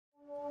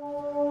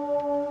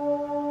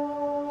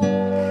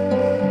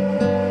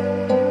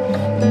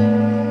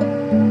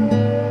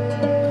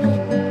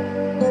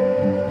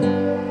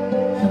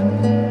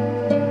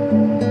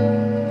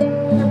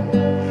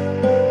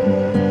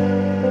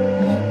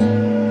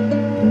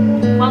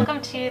welcome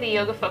to the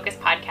Yoga Focus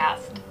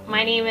podcast.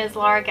 My name is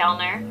Laura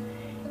Gellner,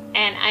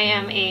 and I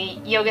am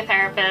a yoga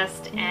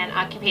therapist and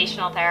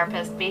occupational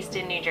therapist based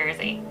in New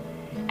Jersey.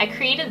 I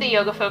created the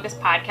Yoga Focus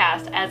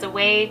podcast as a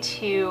way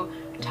to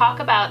talk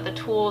about the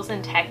tools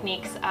and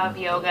techniques of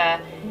yoga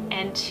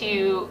and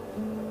to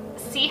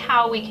see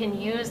how we can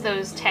use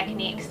those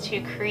techniques to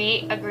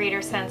create a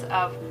greater sense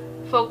of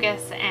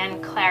focus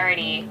and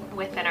clarity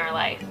within our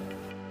life.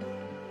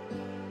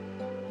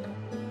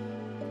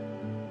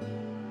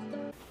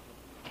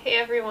 Hey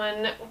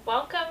everyone,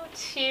 welcome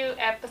to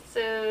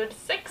episode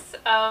 6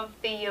 of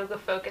the Yoga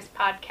Focus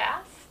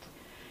podcast.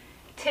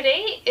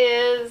 Today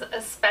is a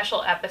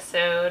special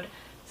episode,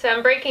 so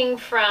I'm breaking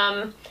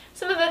from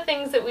some of the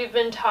things that we've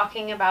been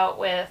talking about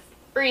with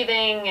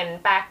breathing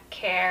and back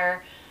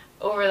care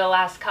over the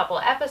last couple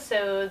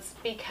episodes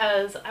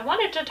because I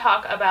wanted to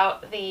talk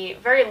about the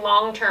very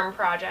long-term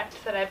project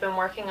that I've been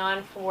working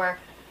on for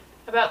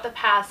about the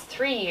past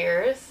 3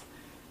 years,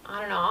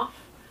 on and off.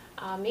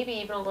 Maybe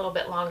even a little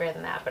bit longer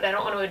than that, but I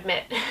don't want to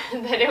admit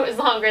that it was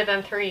longer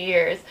than 3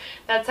 years.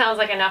 That sounds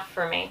like enough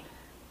for me.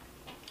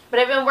 But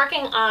I've been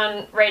working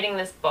on writing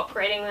this book,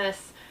 writing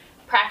this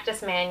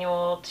practice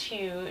manual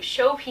to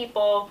show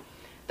people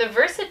the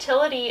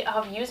versatility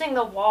of using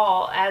the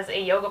wall as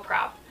a yoga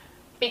prop.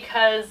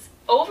 Because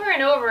over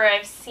and over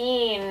I've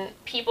seen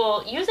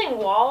people using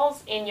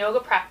walls in yoga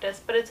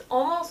practice, but it's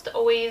almost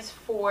always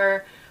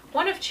for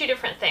one of two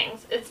different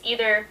things. It's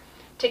either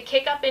to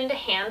kick up into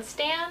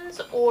handstands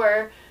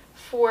or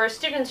for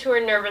students who are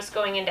nervous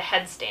going into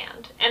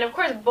headstand. And of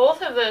course,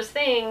 both of those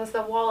things,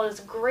 the wall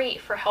is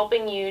great for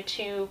helping you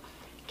to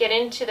get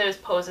into those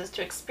poses,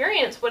 to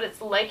experience what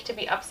it's like to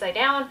be upside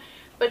down,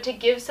 but to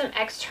give some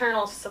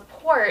external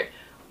support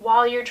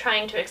while you're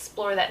trying to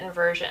explore that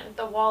inversion.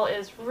 The wall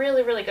is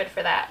really, really good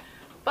for that.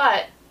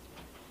 But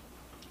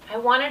I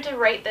wanted to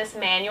write this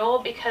manual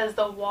because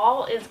the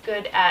wall is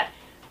good at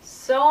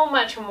so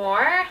much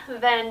more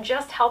than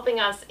just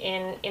helping us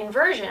in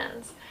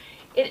inversions.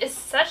 It is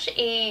such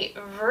a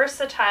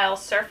versatile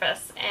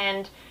surface,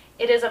 and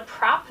it is a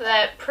prop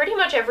that pretty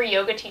much every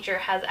yoga teacher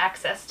has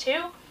access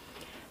to.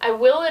 I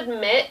will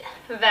admit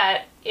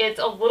that it's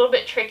a little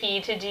bit tricky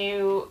to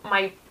do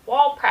my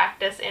wall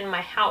practice in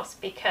my house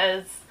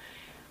because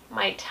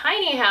my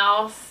tiny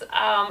house,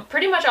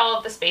 pretty much all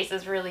of the space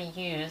is really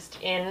used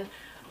in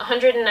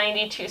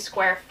 192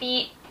 square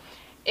feet.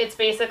 It's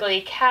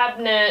basically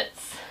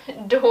cabinets,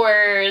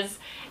 doors,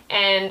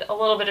 and a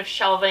little bit of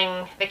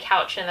shelving, the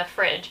couch and the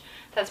fridge.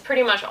 That's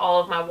pretty much all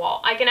of my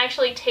wall. I can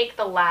actually take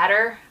the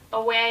ladder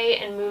away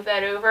and move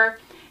that over,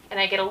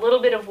 and I get a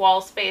little bit of wall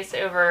space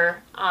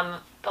over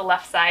on the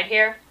left side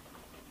here.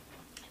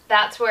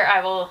 That's where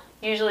I will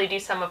usually do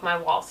some of my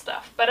wall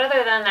stuff. But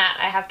other than that,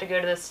 I have to go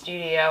to the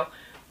studio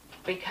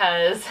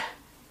because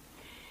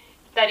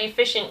that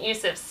efficient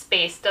use of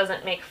space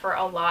doesn't make for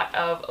a lot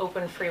of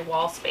open free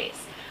wall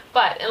space.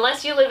 But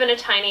unless you live in a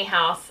tiny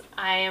house,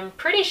 I am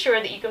pretty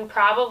sure that you can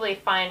probably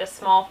find a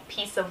small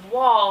piece of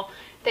wall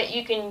that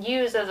you can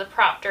use as a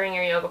prop during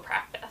your yoga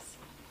practice.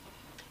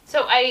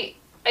 So I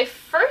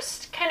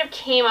first kind of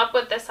came up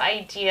with this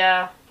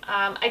idea,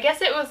 I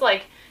guess it was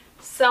like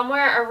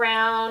somewhere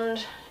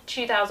around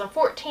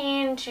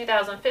 2014,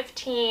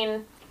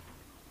 2015.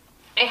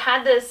 I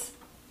had this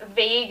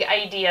vague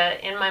idea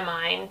in my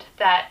mind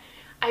that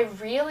I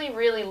really,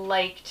 really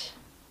liked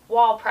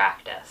wall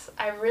practice.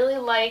 I really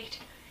liked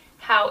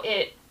how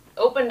it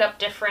opened up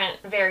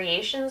different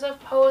variations of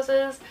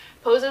poses.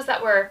 Poses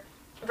that were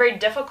very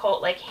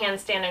difficult, like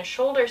handstand and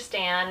shoulder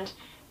stand,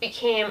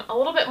 became a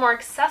little bit more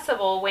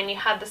accessible when you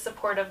had the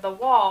support of the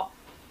wall.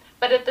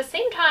 But at the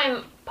same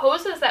time,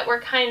 poses that were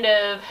kind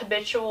of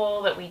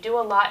habitual, that we do a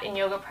lot in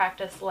yoga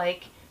practice,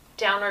 like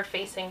downward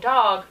facing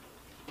dog,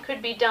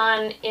 could be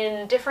done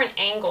in different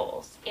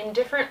angles, in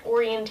different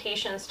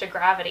orientations to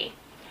gravity.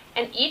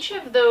 And each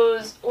of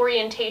those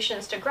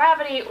orientations to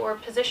gravity or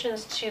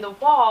positions to the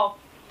wall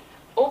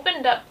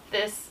opened up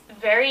this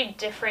very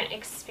different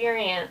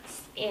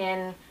experience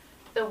in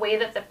the way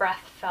that the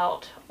breath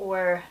felt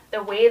or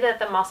the way that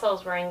the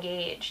muscles were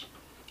engaged,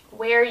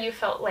 where you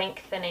felt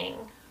lengthening,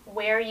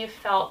 where you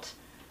felt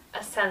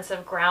a sense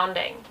of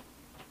grounding.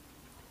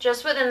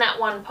 Just within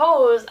that one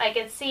pose, I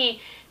could see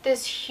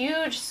this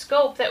huge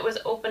scope that was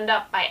opened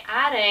up by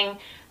adding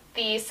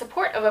the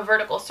support of a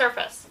vertical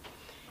surface.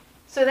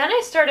 So then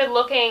I started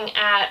looking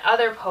at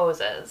other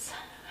poses.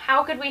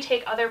 How could we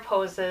take other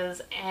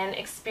poses and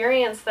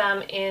experience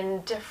them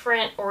in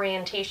different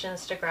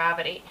orientations to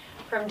gravity,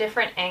 from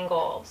different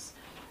angles?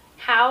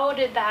 How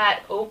did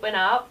that open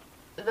up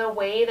the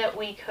way that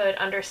we could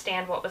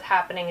understand what was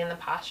happening in the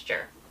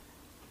posture?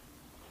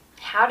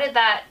 How did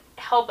that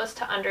help us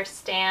to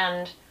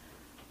understand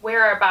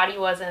where our body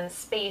was in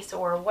space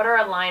or what our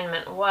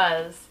alignment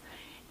was,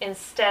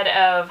 instead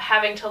of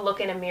having to look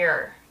in a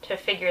mirror to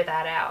figure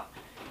that out?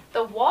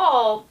 The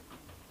wall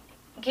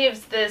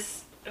gives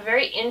this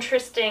very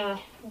interesting,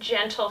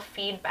 gentle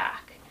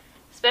feedback,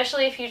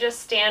 especially if you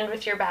just stand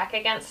with your back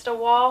against a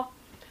wall.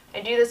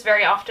 I do this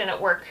very often at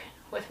work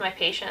with my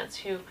patients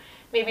who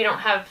maybe don't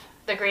have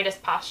the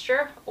greatest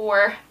posture,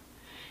 or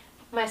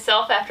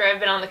myself after I've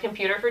been on the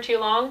computer for too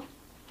long,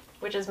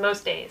 which is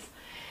most days.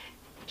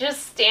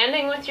 Just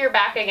standing with your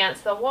back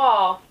against the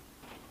wall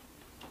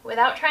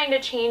without trying to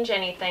change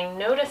anything,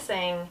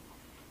 noticing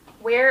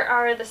where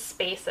are the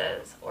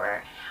spaces,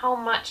 or how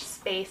much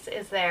space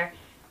is there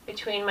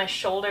between my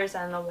shoulders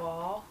and the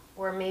wall,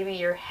 or maybe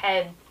your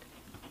head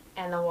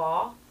and the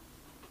wall.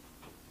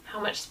 How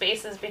much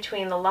space is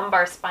between the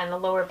lumbar spine, the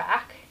lower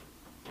back,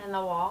 and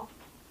the wall.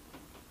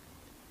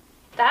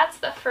 That's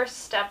the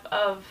first step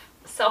of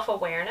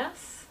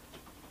self-awareness,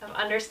 of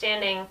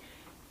understanding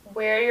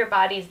where your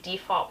body's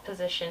default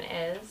position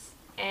is,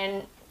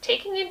 and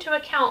taking into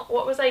account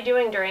what was I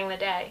doing during the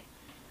day.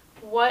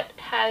 What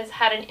has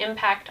had an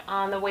impact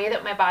on the way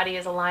that my body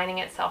is aligning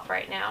itself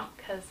right now?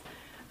 Because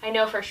I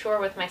know for sure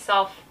with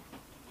myself,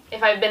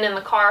 if I've been in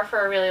the car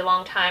for a really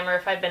long time, or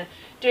if I've been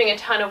doing a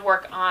ton of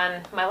work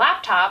on my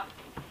laptop,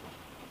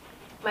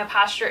 my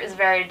posture is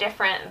very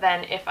different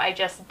than if I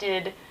just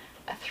did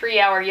a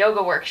 3-hour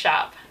yoga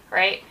workshop,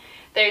 right?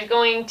 There's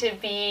going to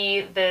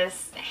be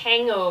this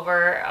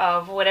hangover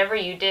of whatever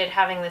you did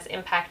having this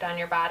impact on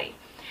your body.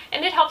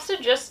 And it helps to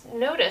just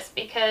notice,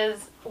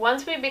 because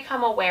once we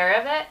become aware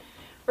of it,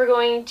 we're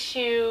going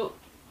to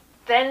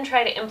then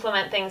try to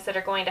implement things that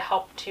are going to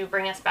help to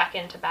bring us back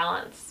into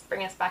balance,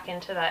 bring us back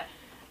into that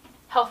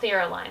healthier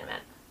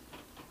alignment.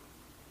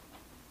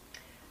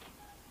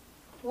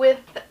 With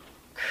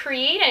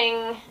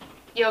creating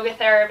yoga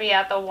therapy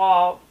at the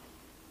wall,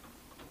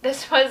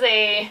 this was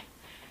a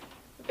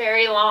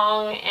very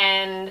long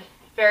and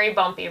very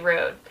bumpy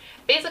road.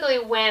 Basically,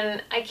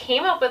 when I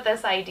came up with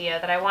this idea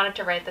that I wanted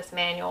to write this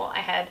manual, I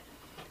had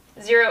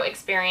zero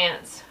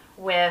experience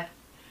with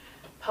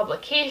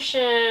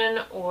publication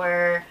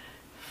or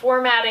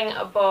formatting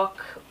a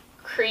book,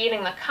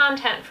 creating the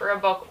content for a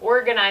book,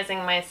 organizing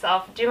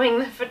myself, doing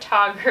the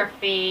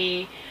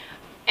photography,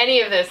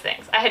 any of those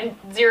things. I had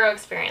zero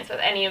experience with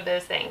any of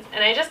those things.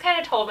 And I just kind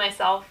of told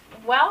myself,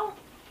 well,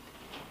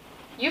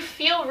 you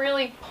feel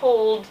really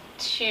pulled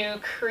to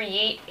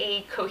create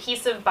a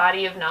cohesive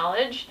body of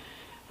knowledge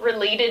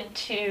related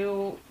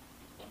to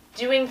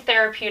doing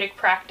therapeutic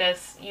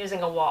practice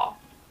using a wall.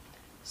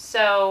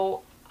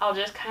 So I'll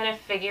just kind of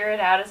figure it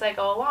out as I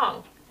go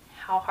along.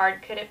 How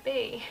hard could it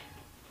be?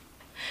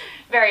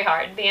 Very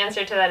hard. The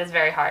answer to that is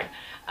very hard.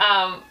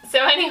 So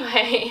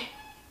anyway,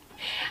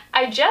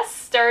 I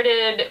just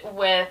started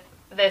with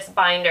this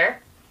binder,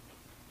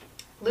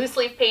 loose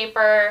leaf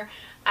paper.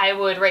 I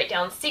would write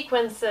down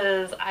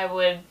sequences. I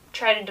would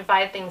try to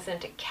divide things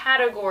into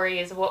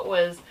categories. What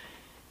was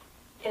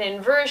an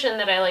inversion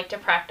that I like to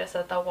practice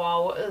at the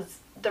wall? What was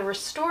the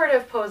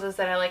restorative poses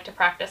that I like to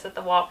practice at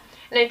the wall?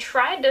 And I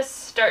tried to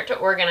start to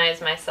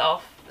organize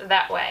myself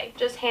that way.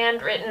 Just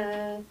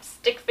handwritten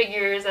stick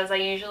figures as I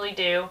usually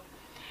do.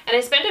 And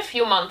I spent a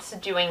few months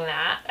doing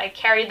that. I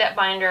carried that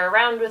binder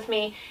around with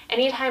me.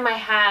 Anytime I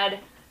had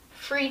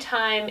free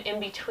time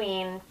in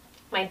between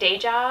my day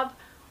job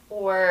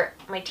or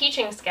my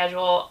teaching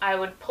schedule, I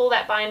would pull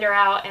that binder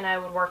out and I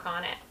would work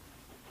on it.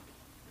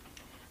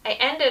 I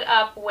ended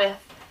up with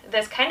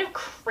this kind of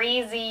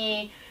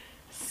crazy,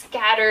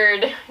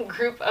 scattered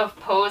group of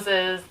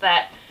poses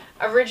that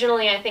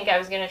originally I think I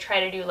was going to try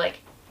to do like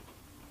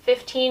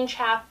 15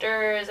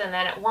 chapters, and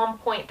then at one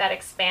point that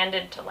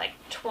expanded to like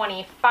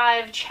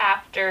 25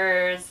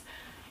 chapters,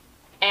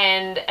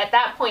 and at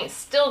that point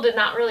still did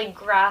not really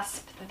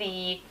grasp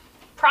the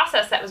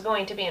process that was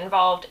going to be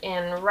involved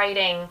in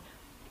writing,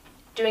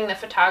 doing the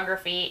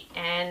photography,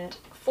 and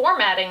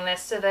formatting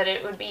this so that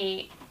it would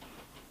be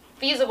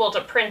feasible to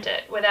print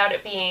it without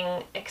it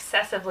being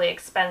excessively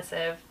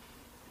expensive,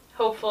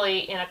 hopefully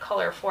in a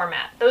color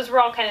format. Those were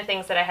all kind of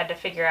things that I had to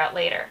figure out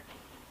later.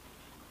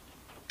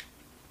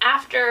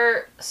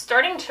 After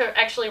starting to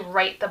actually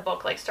write the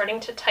book, like starting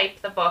to type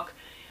the book,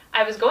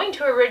 I was going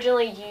to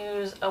originally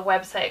use a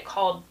website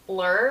called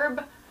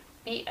Blurb,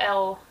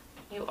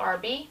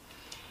 B-L-U-R-B,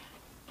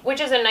 which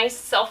is a nice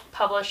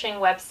self-publishing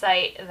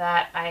website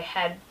that I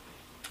had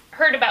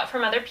heard about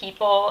from other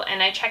people,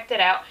 and I checked it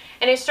out,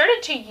 and I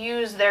started to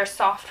use their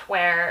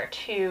software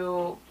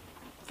to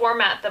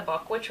format the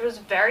book, which was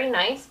very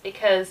nice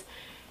because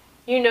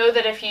you know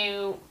that if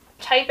you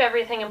type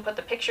everything and put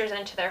the pictures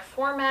into their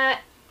format,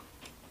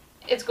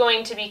 it's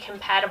going to be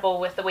compatible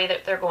with the way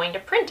that they're going to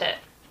print it,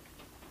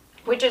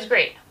 which is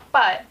great.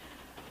 But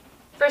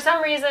for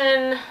some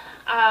reason,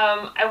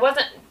 I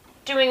wasn't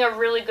doing a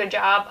really good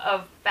job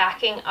of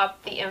backing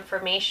up the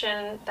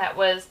information that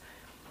was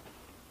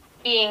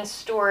being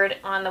stored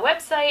on the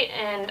website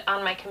and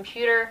on my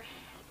computer,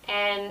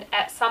 and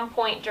at some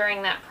point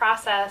during that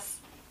process,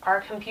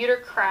 our computer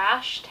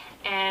crashed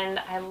and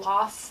I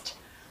lost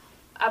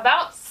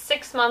about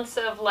 6 months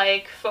of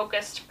like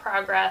focused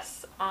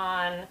progress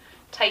on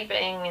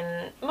typing,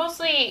 and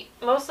mostly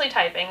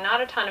typing, not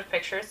a ton of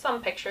pictures,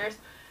 some pictures,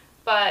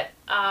 but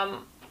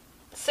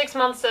 6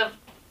 months of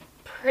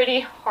pretty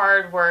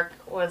hard work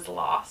was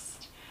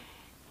lost,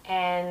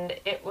 and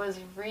it was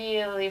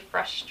really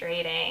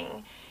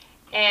frustrating.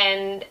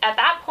 And at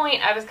that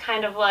point I was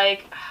kind of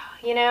like,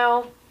 you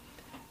know,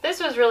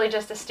 this was really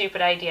just a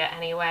stupid idea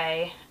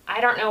anyway.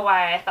 I don't know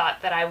why I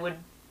thought that I would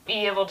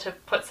be able to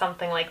put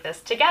something like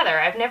this together.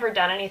 I've never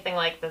done anything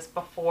like this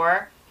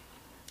before.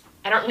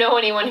 I don't know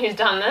anyone who's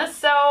done this,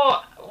 so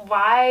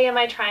why am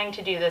I trying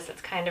to do this?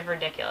 It's kind of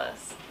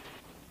ridiculous.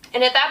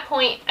 And at that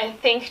point, I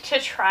think to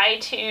try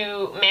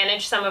to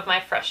manage some of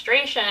my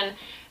frustration,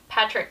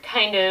 Patrick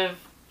kind of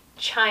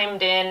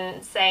chimed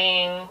in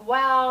saying,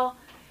 well,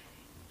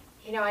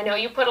 you know, I know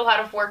you put a lot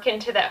of work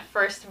into that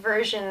first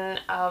version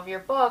of your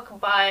book,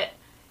 but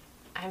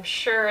I'm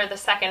sure the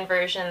second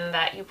version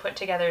that you put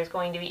together is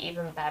going to be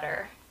even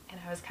better. And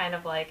I was kind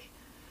of like,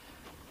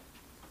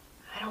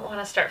 I don't want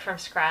to start from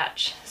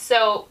scratch.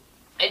 So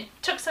I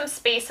took some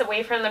space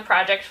away from the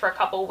project for a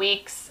couple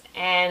weeks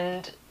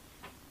and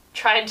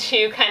tried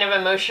to kind of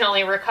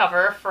emotionally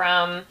recover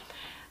from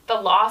the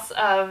loss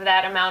of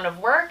that amount of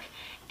work.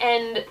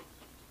 And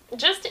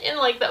just in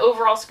like the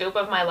overall scope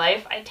of my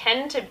life, I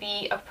tend to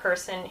be a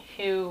person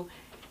who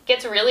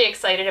gets really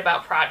excited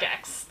about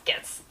projects,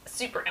 gets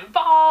super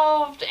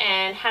involved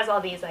and has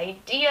all these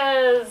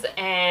ideas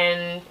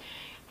and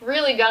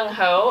really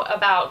gung-ho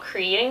about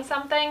creating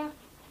something.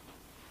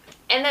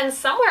 And then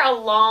somewhere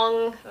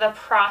along the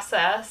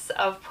process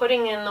of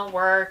putting in the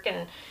work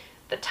and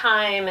the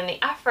time and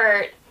the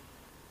effort,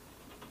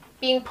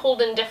 being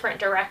pulled in different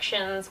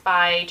directions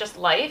by just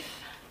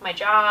life, my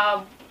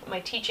job, my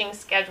teaching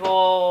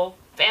schedule,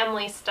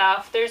 family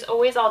stuff. There's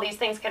always all these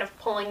things kind of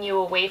pulling you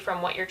away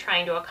from what you're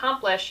trying to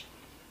accomplish.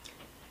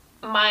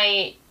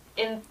 My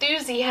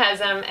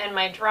enthusiasm and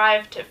my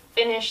drive to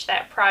finish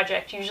that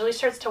project usually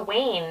starts to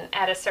wane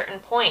at a certain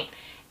point,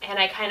 and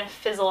I kind of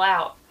fizzle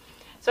out.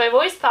 So I've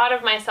always thought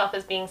of myself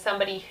as being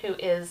somebody who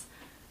is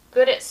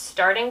good at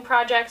starting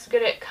projects,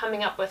 good at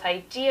coming up with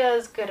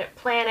ideas, good at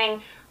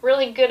planning,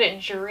 really good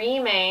at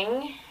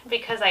dreaming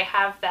because I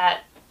have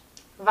that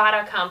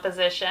Vata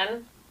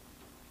composition,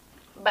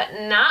 but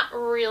not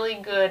really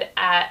good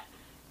at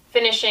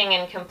finishing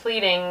and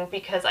completing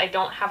because I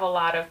don't have a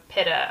lot of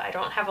pitta. I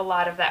don't have a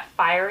lot of that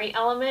fiery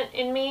element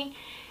in me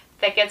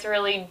that gets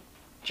really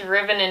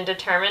driven and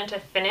determined to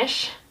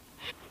finish.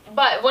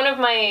 But one of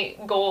my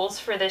goals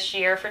for this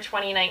year, for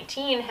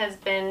 2019, has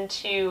been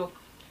to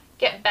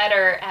get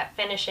better at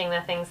finishing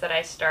the things that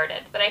I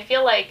started. But I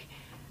feel like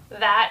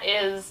that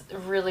is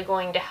really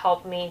going to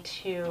help me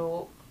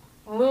to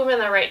move in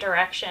the right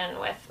direction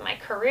with my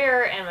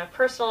career and my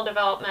personal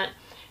development.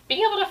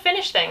 Being able to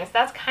finish things,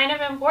 that's kind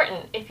of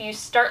important. If you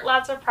start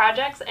lots of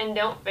projects and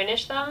don't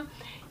finish them,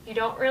 you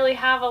don't really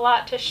have a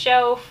lot to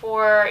show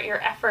for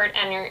your effort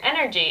and your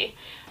energy.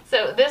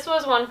 So this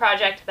was one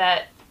project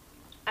that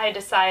I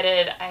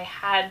decided I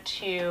had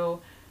to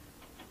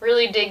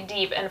really dig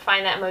deep and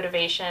find that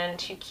motivation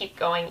to keep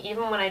going.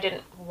 Even when I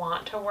didn't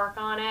want to work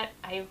on it,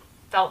 I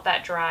felt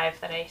that drive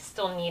that I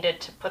still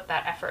needed to put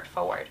that effort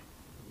forward.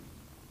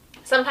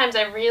 Sometimes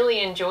I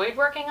really enjoyed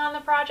working on the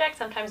project.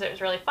 Sometimes it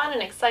was really fun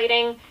and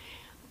exciting.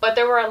 But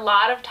there were a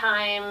lot of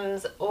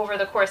times over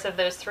the course of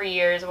those 3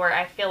 years where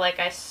I feel like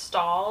I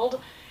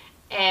stalled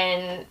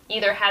and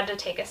either had to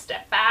take a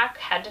step back,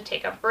 had to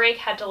take a break,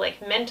 had to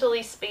like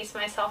mentally space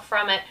myself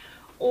from it,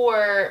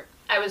 or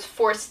I was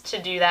forced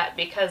to do that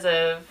because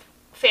of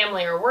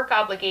family or work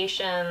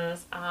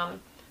obligations.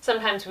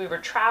 Sometimes we were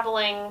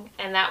traveling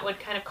and that would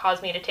kind of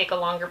cause me to take a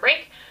longer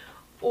break.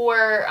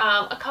 Or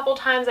a couple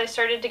times I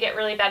started to get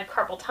really bad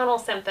carpal tunnel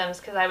symptoms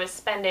because I was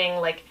spending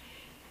like,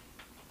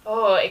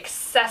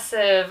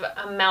 excessive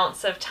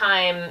amounts of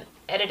time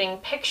editing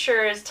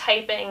pictures,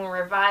 typing,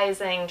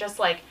 revising, just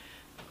like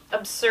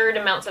absurd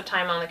amounts of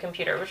time on the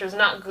computer, which was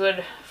not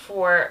good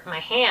for my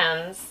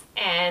hands.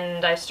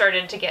 And I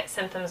started to get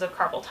symptoms of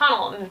carpal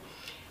tunnel. And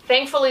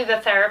thankfully the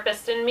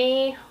therapist in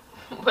me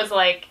was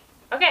like,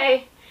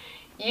 okay,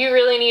 you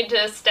really need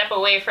to step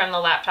away from the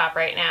laptop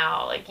right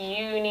now. Like,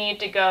 you need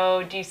to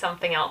go do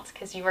something else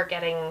because you are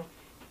getting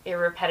a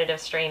repetitive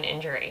strain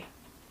injury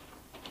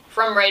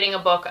from writing a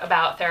book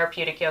about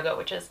therapeutic yoga,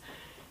 which is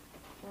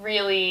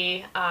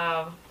really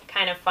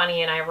kind of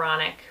funny and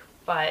ironic,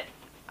 but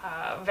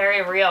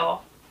very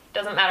real.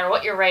 Doesn't matter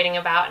what you're writing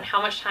about and how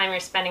much time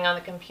you're spending on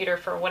the computer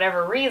for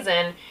whatever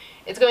reason,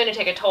 it's going to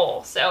take a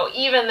toll. So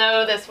even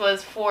though this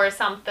was for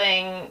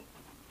something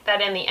that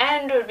in the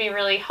end would be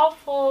really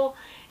helpful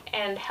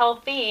and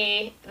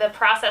healthy, the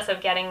process of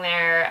getting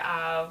there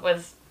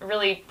was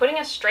really putting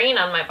a strain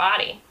on my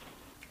body.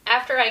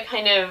 After I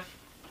kind of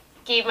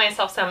gave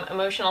myself some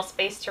emotional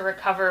space to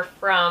recover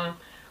from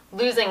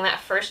losing that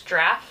first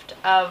draft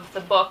of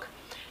the book,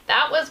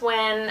 that was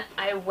when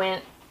I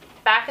went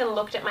back and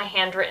looked at my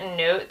handwritten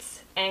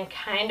notes and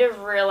kind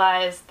of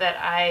realized that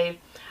I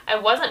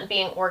wasn't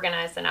being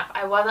organized enough.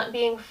 I wasn't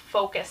being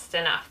focused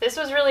enough. This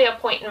was really a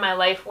point in my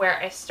life where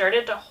I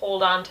started to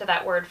hold on to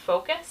that word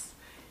focus,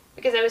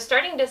 because I was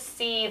starting to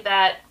see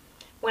that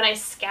when I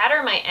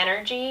scatter my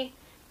energy,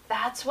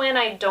 that's when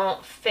I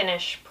don't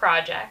finish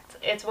projects.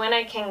 It's when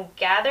I can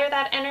gather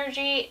that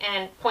energy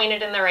and point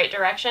it in the right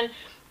direction.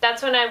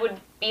 That's when I would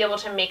be able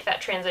to make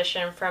that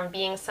transition from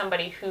being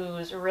somebody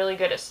who's really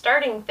good at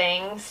starting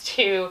things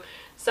to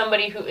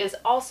somebody who is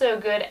also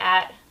good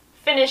at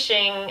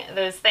finishing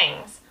those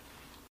things.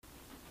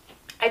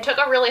 I took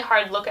a really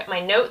hard look at my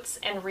notes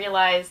and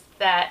realized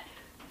that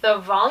the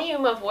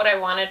volume of what I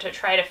wanted to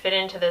try to fit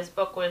into this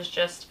book was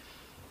just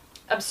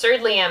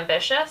absurdly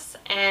ambitious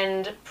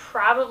and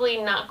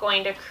probably not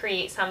going to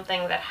create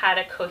something that had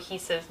a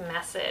cohesive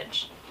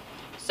message.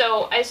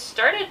 So I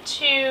started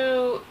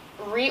to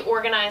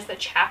reorganize the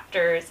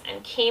chapters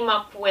and came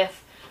up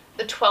with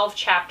the 12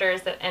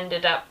 chapters that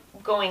ended up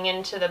going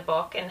into the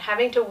book, and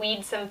having to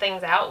weed some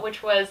things out,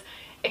 which was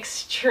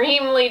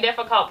extremely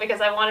difficult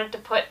because I wanted to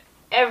put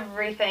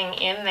everything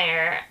in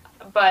there.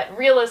 But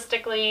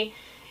realistically,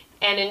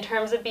 and in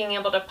terms of being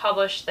able to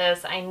publish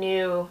this, I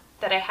knew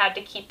that I had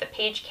to keep the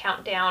page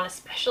count down,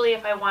 especially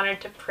if I wanted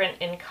to print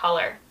in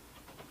color.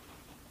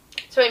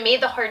 So I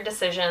made the hard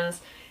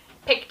decisions,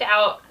 picked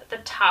out the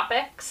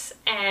topics,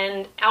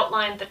 and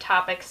outlined the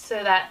topics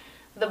so that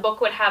the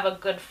book would have a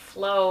good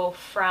flow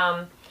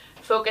from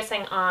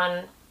focusing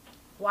on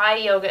why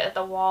yoga at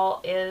the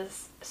wall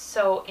is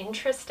so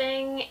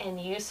interesting and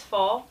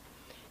useful,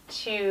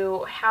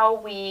 to how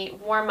we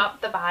warm up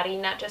the body,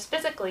 not just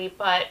physically,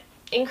 but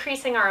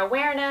increasing our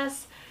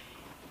awareness,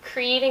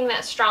 creating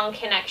that strong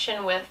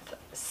connection with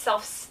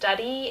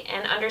self-study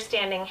and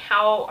understanding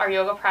how our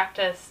yoga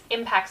practice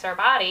impacts our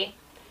body,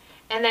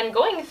 and then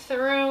going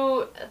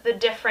through the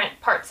different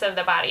parts of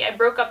the body. I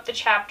broke up the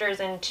chapters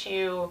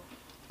into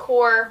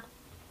core,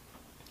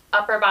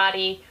 upper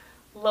body,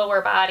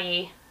 lower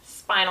body,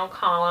 spinal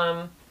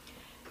column,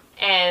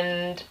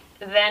 and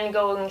then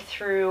going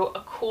through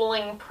a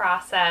cooling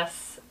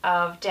process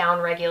of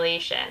down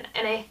regulation.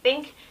 And I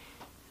think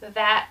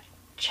that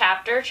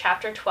chapter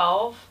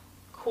 12,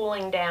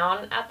 cooling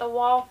down at the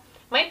wall,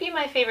 might be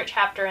my favorite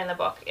chapter in the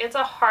book. It's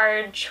a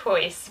hard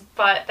choice,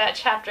 but that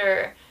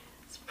chapter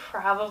is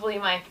probably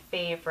my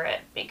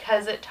favorite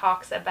because it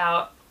talks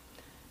about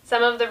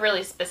some of the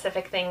really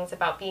specific things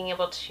about being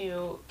able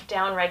to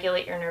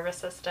down-regulate your nervous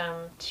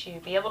system, to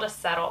be able to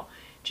settle,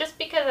 just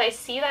because I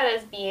see that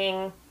as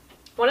being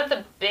one of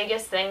the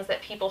biggest things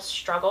that people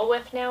struggle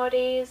with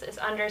nowadays, is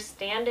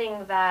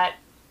understanding that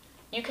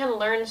you can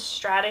learn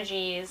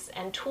strategies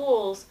and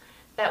tools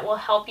that will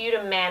help you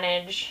to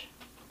manage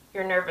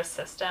your nervous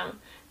system.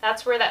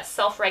 That's where that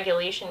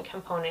self-regulation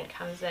component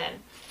comes in.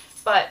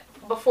 But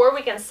before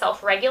we can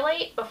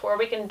self-regulate, before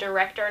we can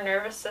direct our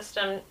nervous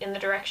system in the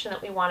direction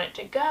that we want it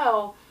to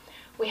go,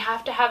 we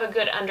have to have a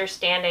good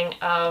understanding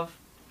of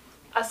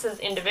us as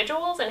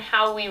individuals and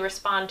how we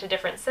respond to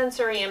different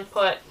sensory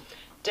input,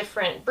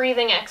 different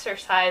breathing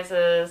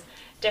exercises,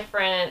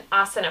 different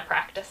asana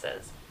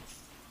practices.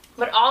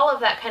 But all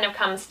of that kind of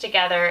comes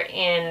together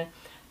in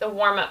the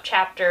warm-up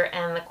chapter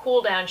and the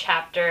cool-down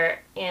chapter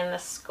in the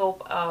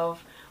scope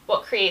of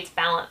what creates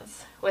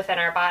balance within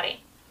our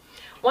body.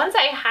 Once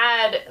I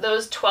had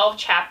those 12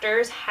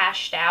 chapters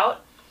hashed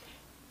out,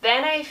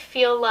 then I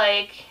feel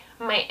like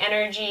my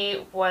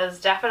energy was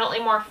definitely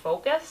more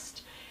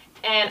focused,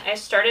 and I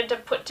started to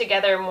put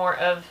together more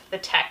of the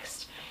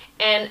text.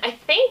 And I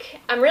think,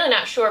 I'm really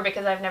not sure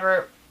because I've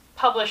never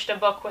published a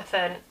book with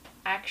an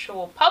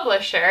actual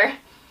publisher,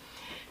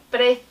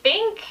 but I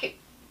think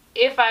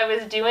if I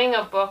was doing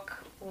a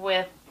book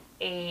with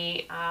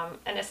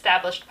an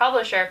established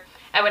publisher,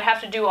 I would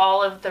have to do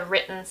all of the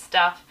written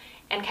stuff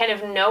and kind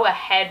of know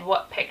ahead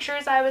what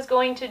pictures I was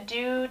going to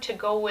do to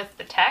go with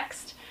the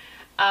text.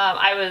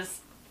 I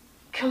was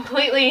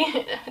completely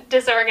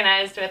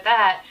disorganized with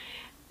that.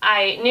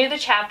 I knew the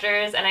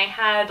chapters and I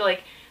had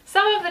like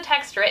some of the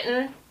text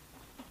written,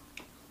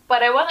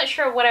 but I wasn't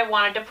sure what I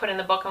wanted to put in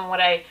the book and what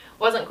I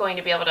wasn't going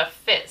to be able to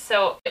fit.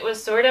 So it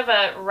was sort of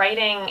a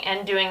writing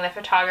and doing the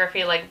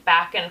photography like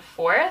back and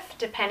forth,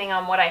 depending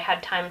on what I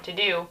had time to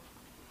do.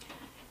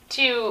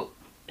 To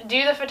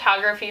do the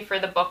photography for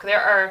the book,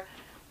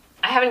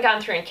 I haven't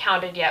gone through and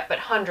counted yet, but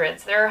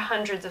there are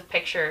hundreds of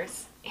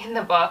pictures in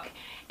the book.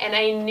 And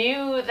I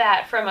knew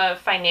that from a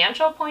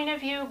financial point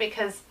of view,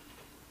 because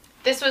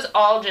this was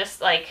all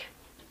just like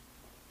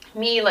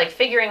me like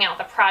figuring out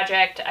the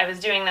project. I was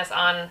doing this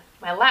on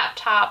my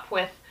laptop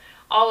with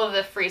all of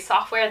the free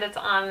software that's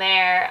on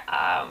there,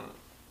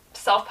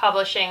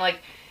 self-publishing, like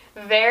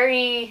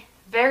very,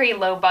 very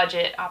low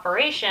budget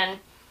operation.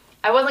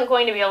 I wasn't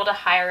going to be able to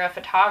hire a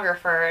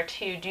photographer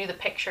to do the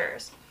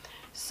pictures.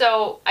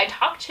 So I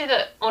talked to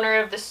the owner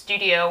of the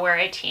studio where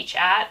I teach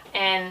at,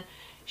 and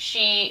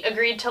she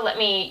agreed to let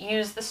me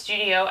use the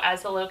studio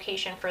as the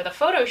location for the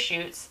photo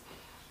shoots.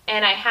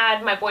 And I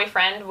had my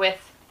boyfriend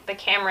with the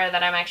camera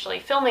that I'm actually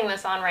filming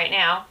this on right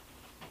now.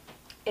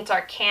 It's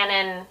our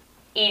Canon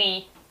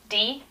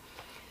 80D.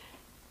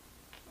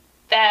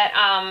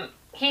 That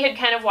he had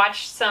kind of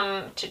watched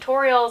some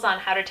tutorials on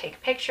how to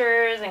take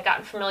pictures and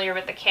gotten familiar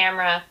with the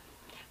camera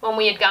when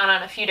we had gone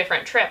on a few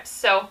different trips.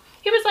 So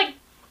he was like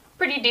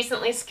pretty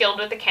decently skilled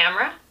with the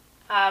camera.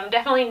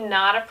 Definitely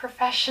not a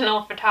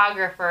professional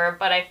photographer,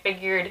 but I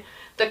figured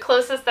the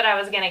closest that I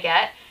was gonna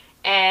get.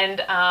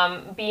 And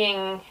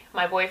being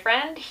my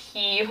boyfriend,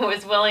 he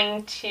was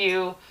willing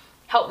to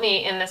help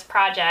me in this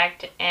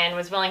project and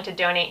was willing to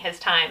donate his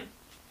time,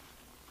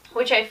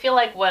 which I feel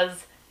like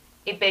was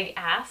a big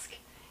ask,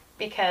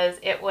 because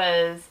it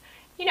was,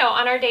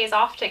 on our days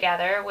off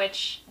together,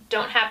 which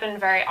don't happen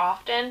very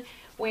often.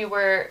 We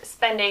were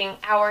spending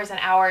hours and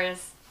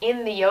hours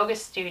in the yoga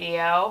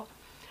studio.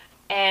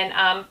 And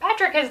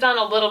Patrick has done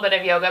a little bit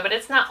of yoga, but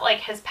it's not like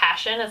his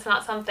passion. It's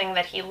not something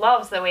that he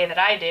loves the way that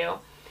I do.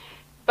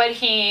 But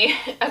he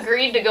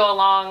agreed to go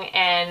along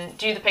and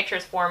do the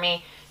pictures for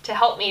me to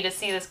help me to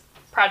see this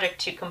project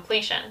to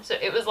completion. So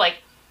it was like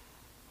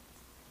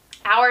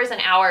hours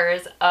and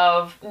hours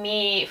of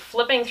me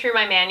flipping through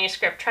my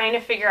manuscript, trying to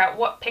figure out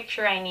what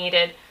picture I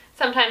needed.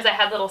 Sometimes I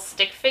had little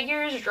stick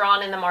figures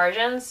drawn in the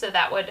margins, so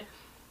that would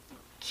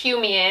cue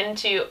me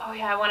into, oh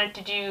yeah, I wanted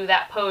to do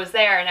that pose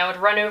there, and I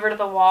would run over to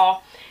the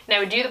wall and I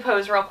would do the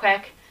pose real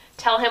quick,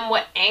 tell him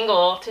what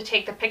angle to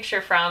take the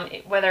picture from,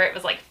 whether it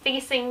was like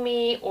facing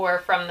me or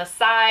from the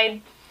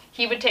side.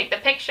 He would take the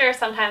picture.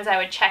 Sometimes I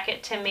would check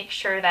it to make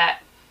sure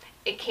that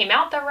it came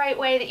out the right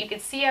way, that you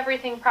could see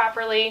everything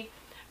properly,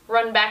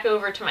 run back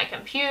over to my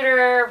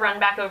computer, run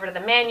back over to the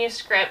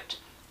manuscript,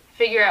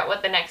 figure out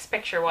what the next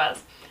picture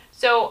was.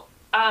 So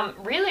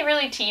really,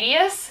 really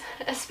tedious,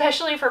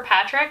 especially for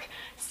Patrick,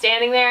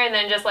 standing there and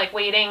then just like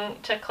waiting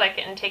to click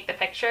and take the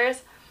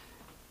pictures.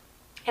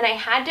 And I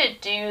had to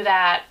do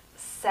that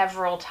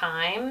several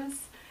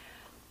times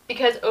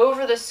because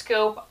over the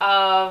scope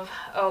of,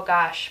 oh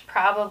gosh,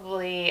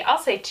 probably, I'll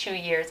say 2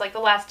 years, like the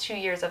last 2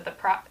 years of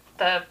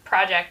the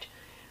project,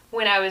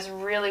 when I was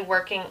really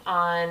working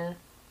on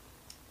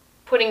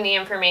putting the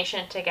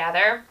information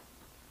together,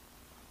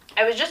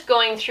 I was just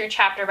going through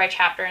chapter by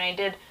chapter, and I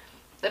did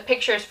the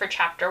pictures for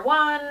chapter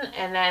 1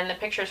 and then the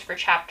pictures for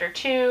chapter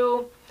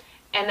 2,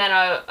 and then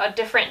a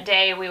different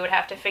day we would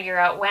have to figure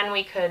out when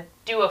we could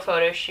do a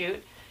photo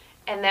shoot,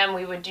 and then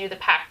we would do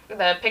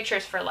the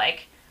pictures for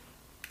like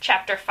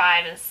chapter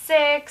 5 and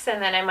 6,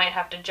 and then I might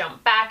have to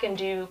jump back and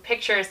do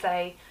pictures that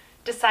I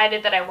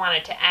decided that I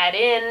wanted to add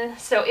in.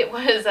 So it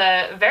was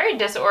a very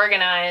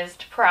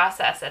disorganized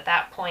process at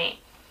that point.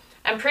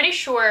 I'm pretty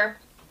sure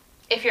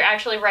if you're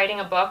actually writing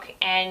a book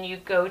and you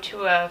go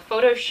to a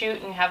photo shoot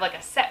and you have like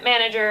a set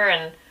manager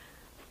and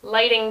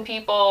lighting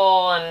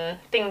people and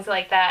things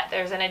like that,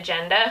 there's an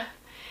agenda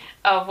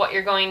of what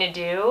you're going to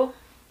do.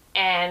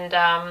 And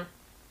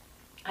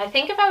I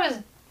think if I was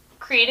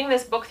creating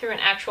this book through an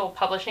actual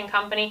publishing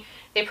company,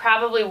 they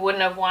probably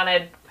wouldn't have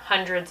wanted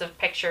hundreds of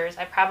pictures.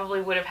 I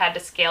probably would have had to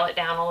scale it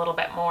down a little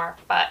bit more.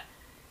 But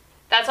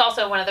that's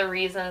also one of the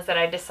reasons that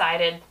I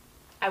decided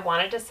I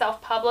wanted to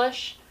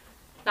self-publish.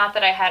 Not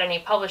that I had any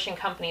publishing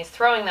companies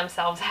throwing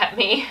themselves at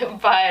me,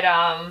 but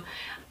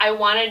I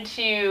wanted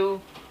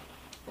to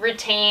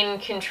retain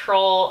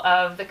control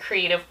of the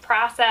creative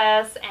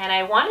process, and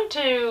I wanted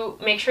to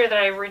make sure that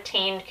I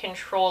retained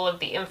control of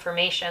the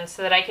information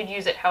so that I could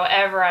use it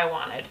however I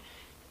wanted.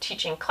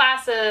 Teaching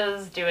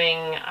classes,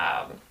 doing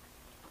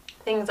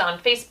things on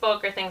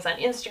Facebook or things on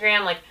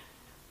Instagram, like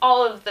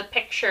all of the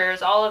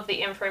pictures, all of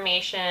the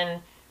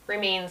information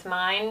remains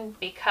mine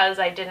because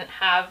I didn't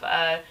have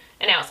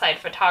an outside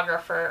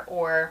photographer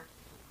or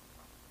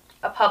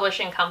a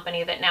publishing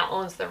company that now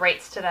owns the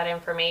rights to that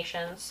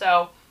information.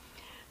 So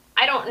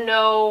I don't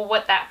know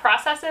what that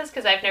process is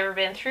because I've never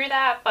been through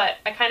that, but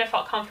I kind of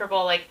felt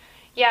comfortable like,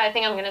 yeah, I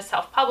think I'm going to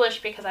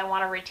self-publish because I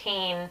want to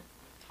retain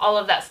all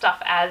of that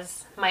stuff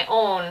as my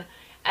own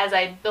as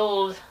I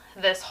build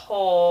this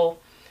whole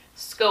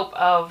scope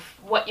of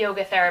what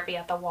yoga therapy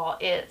at the wall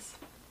is.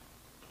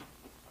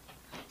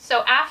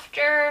 So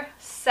after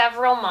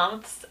several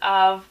months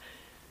of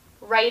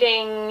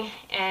writing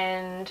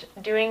and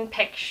doing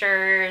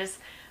pictures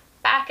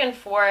back and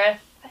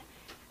forth,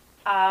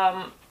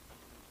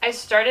 I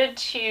started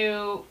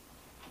to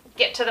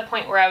get to the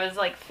point where I was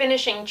like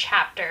finishing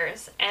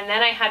chapters, and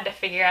then I had to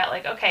figure out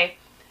like, okay,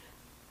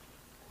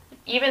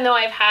 even though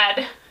I've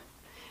had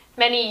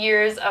many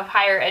years of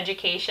higher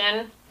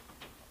education,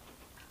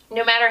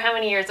 no matter how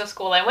many years of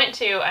school I went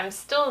to, I'm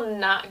still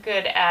not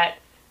good at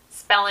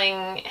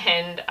spelling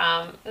and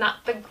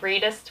not the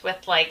greatest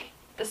with like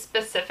the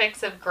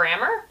specifics of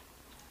grammar.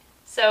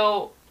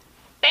 So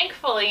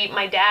thankfully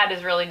my dad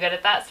is really good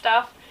at that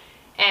stuff,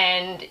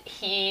 and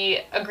he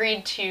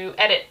agreed to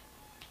edit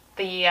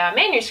the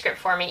manuscript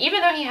for me,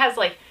 even though he has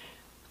like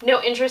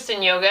no interest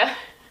in yoga.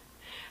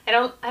 I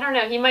don't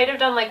know, he might have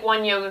done like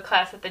one yoga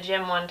class at the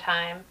gym one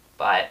time,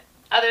 but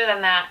other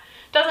than that,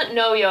 doesn't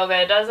know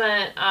yoga,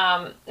 doesn't,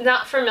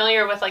 not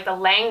familiar with like the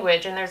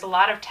language, and there's a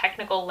lot of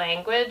technical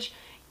language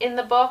in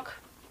the book.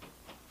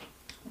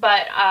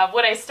 But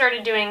what I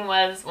started doing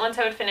was, once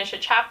I would finish a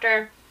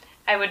chapter,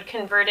 I would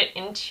convert it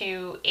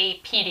into a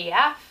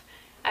PDF.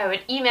 I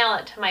would email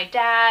it to my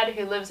dad,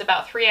 who lives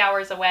about 3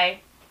 hours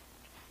away.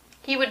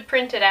 He would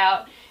print it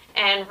out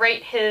and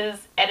write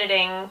his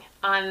editing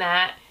on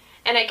that.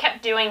 And I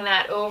kept doing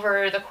that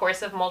over the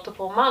course of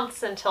multiple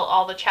months until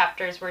all the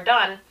chapters were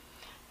done.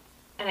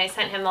 And I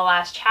sent him the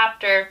last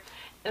chapter.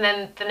 And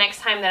then the next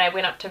time that I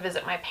went up to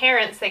visit my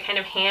parents, they kind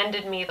of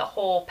handed me the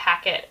whole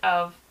packet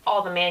of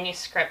all the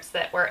manuscripts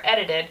that were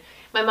edited.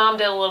 My mom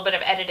did a little bit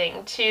of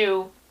editing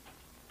too,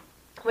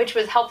 which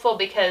was helpful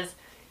because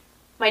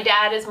my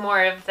dad is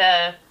more of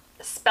the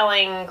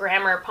spelling,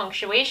 grammar,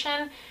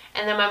 punctuation,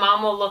 and then my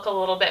mom will look a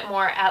little bit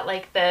more at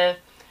like the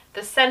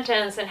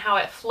sentence and how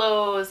it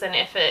flows and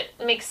if it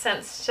makes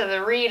sense to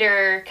the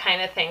reader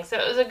kind of thing. So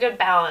it was a good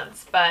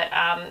balance. But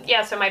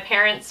yeah, so my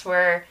parents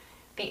were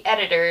the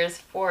editors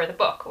for the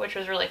book, which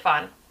was really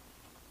fun.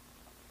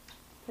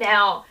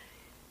 Now,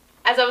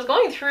 as I was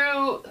going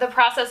through the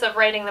process of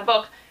writing the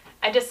book,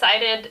 I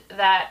decided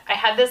that I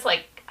had this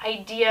like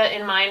idea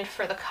in mind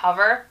for the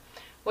cover,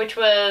 which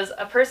was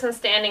a person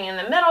standing in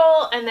the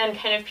middle and then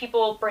kind of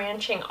people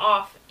branching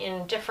off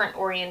in different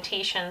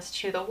orientations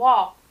to the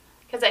wall.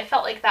 Because I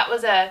felt like that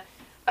was a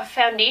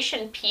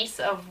foundation piece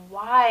of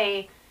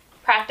why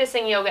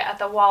practicing yoga at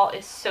the wall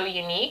is so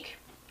unique.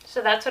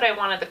 So that's what I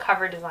wanted the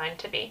cover design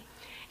to be.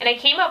 And I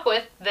came up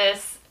with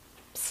this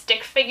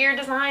stick figure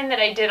design that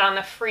I did on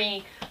the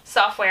free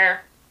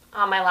software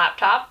on my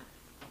laptop.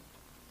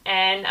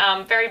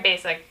 And very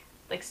basic,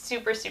 like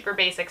super, super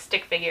basic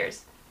stick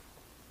figures.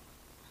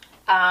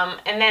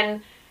 And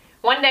then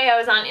one day I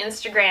was on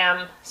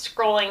Instagram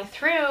scrolling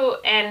through,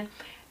 and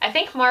I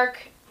think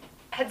Mark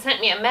had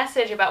sent me a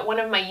message about one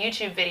of my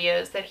YouTube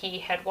videos that he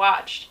had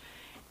watched.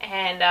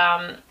 And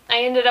I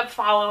ended up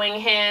following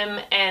him,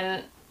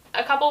 and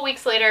a couple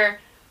weeks later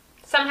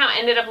somehow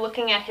ended up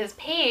looking at his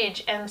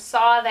page and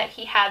saw that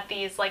he had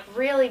these like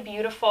really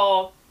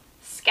beautiful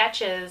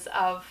sketches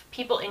of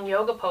people in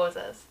yoga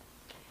poses.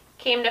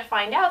 Came to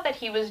find out that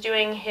he was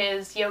doing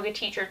his yoga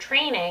teacher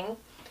training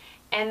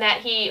and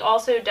that he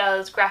also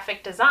does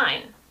graphic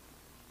design.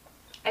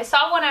 I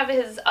saw one of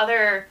his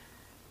other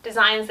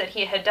designs that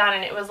he had done,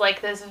 and it was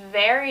like this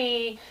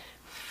very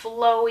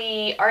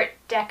flowy Art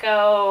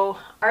Deco,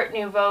 Art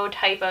Nouveau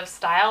type of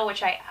style,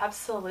 which I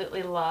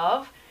absolutely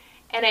love.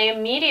 And I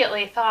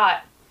immediately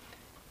thought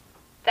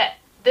that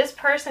this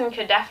person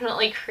could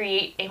definitely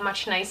create a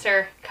much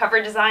nicer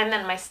cover design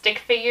than my stick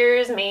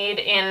figures made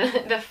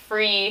in the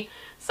free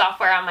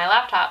software on my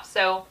laptop.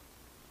 So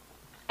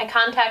I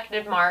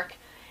contacted Mark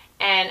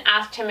and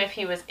asked him if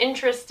he was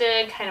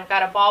interested, kind of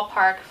got a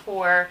ballpark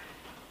for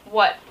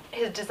what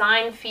his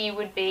design fee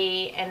would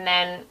be, and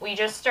then we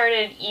just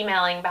started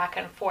emailing back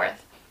and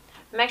forth.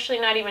 I'm actually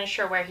not even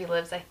sure where he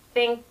lives. I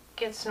think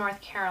it's North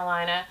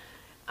Carolina,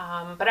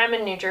 but I'm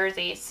in New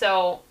Jersey,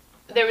 so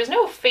there was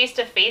no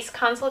face-to-face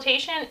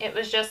consultation. It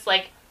was just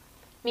like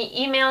me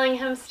emailing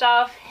him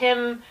stuff,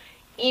 him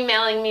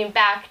emailing me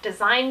back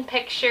design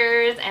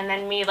pictures, and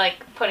then me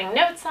like putting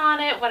notes on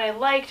it, what I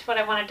liked, what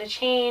I wanted to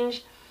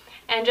change,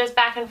 and just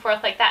back and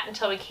forth like that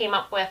until we came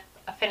up with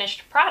a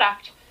finished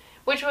product,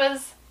 which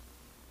was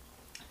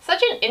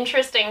such an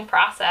interesting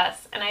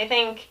process. And I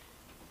think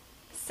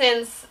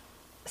since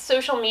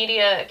social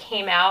media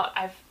came out,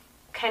 I've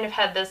kind of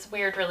had this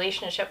weird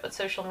relationship with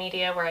social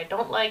media where I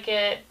don't like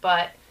it,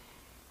 but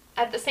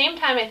at the same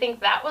time, I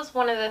think that was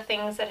one of the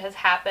things that has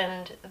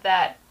happened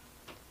that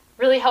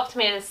really helped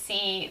me to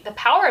see the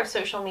power of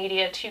social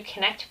media to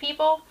connect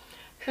people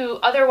who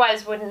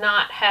otherwise would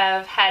not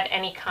have had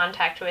any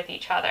contact with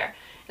each other.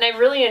 And I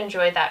really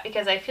enjoyed that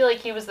because I feel like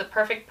he was the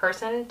perfect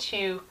person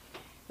to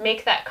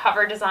make that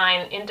cover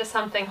design into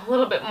something a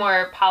little bit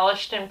more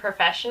polished and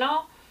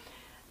professional.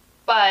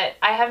 But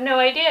I have no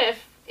idea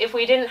if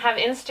we didn't have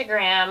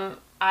Instagram,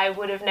 I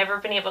would have never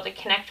been able to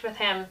connect with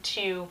him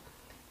to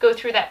go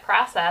through that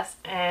process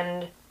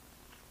and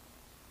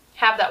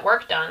have that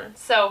work done.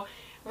 So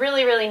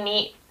really, really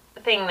neat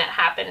thing that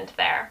happened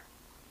there.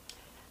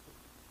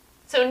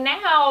 So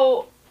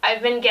now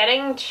I've been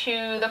getting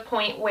to the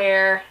point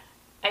where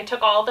I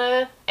took all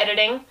the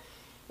editing,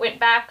 went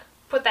back,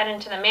 put that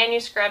into the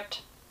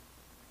manuscript.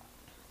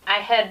 I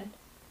had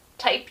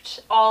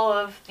typed all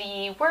of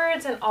the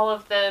words and all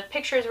of the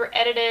pictures were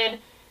edited,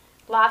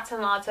 lots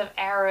and lots of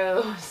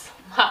arrows,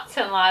 lots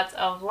and lots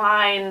of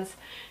lines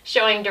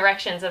showing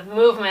directions of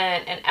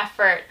movement and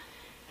effort.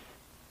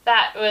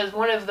 That was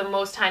one of the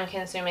most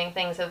time-consuming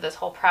things of this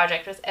whole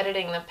project, was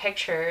editing the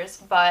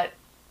pictures. But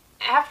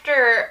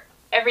after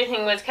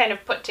everything was kind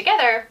of put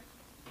together,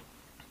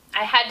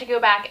 I had to go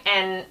back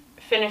and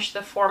finish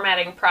the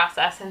formatting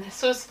process, and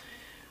this was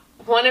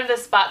one of the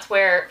spots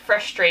where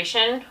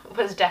frustration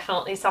was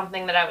definitely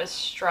something that I was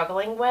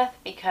struggling with,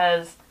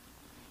 because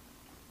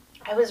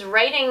I was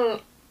writing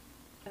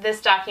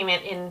this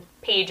document in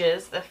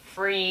Pages, the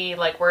free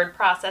like word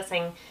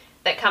processing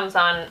that comes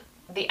on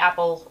the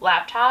Apple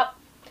laptop,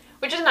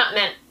 which is not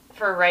meant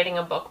for writing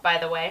a book, by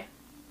the way.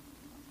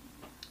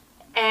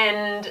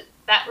 And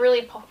that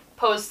really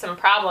posed some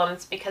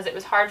problems because it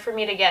was hard for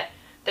me to get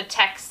the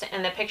text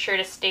and the picture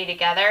to stay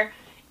together.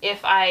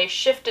 If I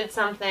shifted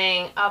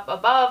something up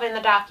above in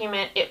the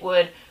document, it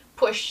would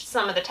push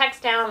some of the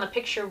text down, the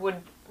picture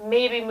would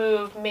maybe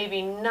move,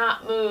 maybe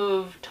not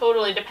move,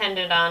 totally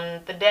dependent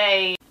on the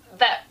day.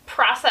 That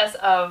process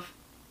of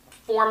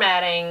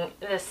formatting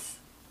this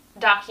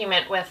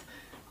document with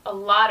a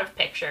lot of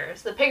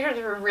pictures. The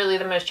pictures were really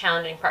the most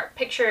challenging part.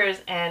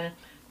 Pictures and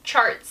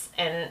charts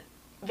and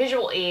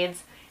visual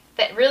aids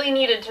that really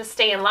needed to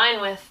stay in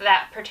line with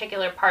that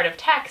particular part of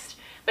text.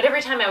 But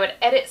every time I would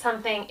edit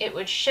something, it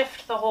would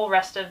shift the whole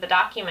rest of the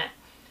document,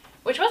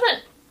 which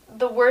wasn't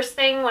the worst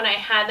thing when I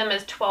had them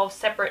as 12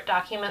 separate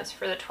documents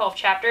for the 12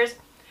 chapters,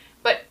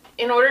 but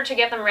in order to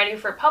get them ready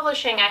for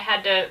publishing, I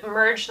had to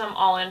merge them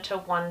all into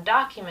one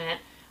document,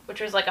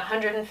 which was like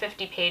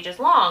 150 pages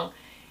long.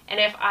 And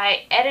if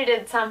I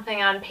edited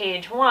something on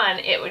page 1,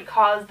 it would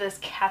cause this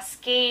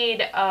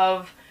cascade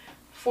of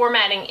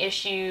formatting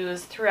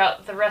issues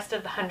throughout the rest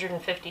of the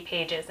 150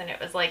 pages. And it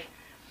was like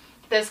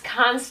this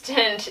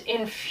constant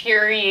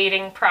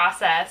infuriating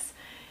process.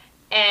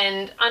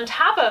 And on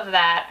top of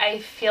that, I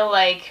feel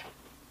like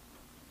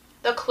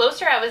the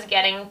closer I was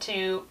getting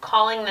to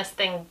calling this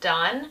thing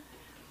done,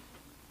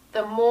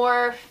 the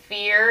more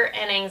fear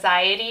and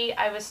anxiety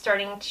I was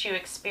starting to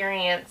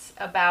experience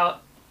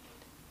about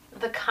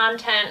the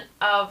content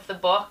of the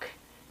book.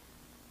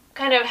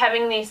 Kind of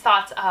having these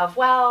thoughts of,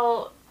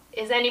 well,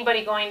 is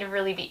anybody going to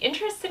really be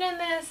interested in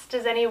this?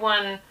 Does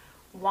anyone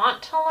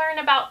want to learn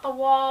about the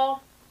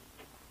wall?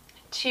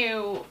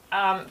 To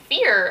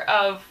fear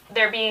of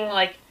there being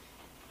like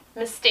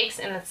mistakes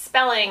in the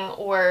spelling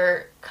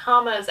or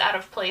commas out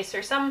of place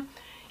or some,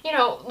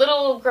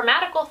 little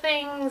grammatical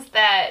things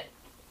that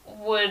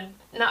would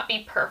not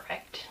be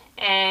perfect,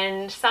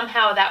 and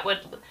somehow that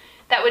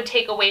would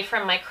take away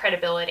from my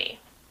credibility.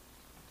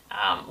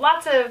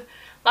 Lots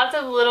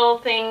of little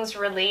things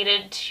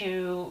related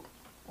to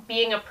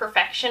being a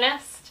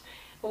perfectionist,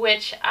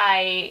 which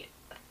I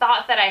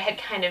thought that I had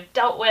kind of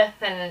dealt with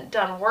and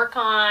done work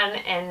on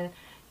and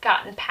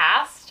gotten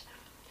past.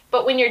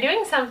 But when you're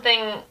doing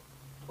something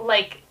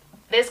like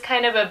this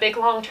kind of a big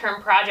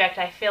long-term project,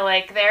 I feel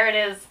like there it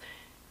is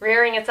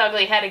rearing its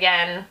ugly head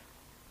again.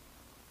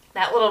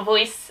 That little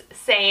voice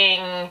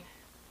saying,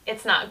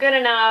 it's not good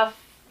enough,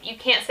 you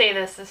can't say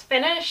this is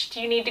finished,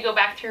 you need to go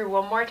back through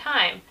one more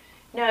time.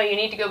 No, you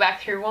need to go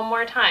back through one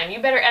more time.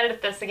 You better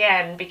edit this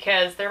again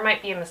because there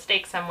might be a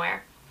mistake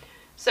somewhere.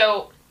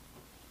 So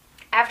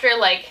after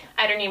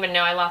I don't even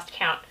know, I lost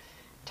count,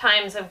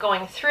 times of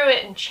going through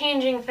it and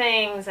changing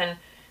things, and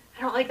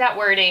I don't like that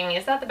wording.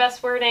 Is that the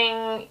best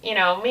wording?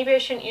 Maybe I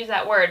shouldn't use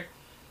that word.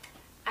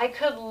 I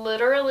could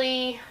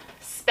literally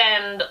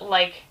spend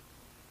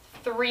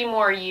 3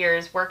 more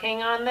years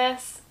working on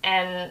this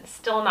and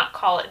still not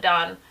call it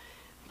done.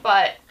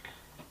 But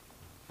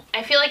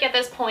I feel like at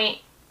this point,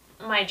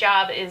 my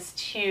job is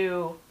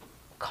to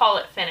call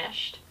it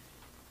finished.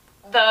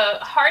 The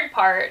hard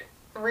part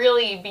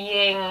really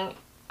being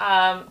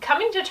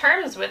coming to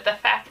terms with the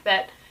fact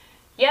that,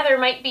 yeah, there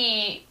might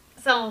be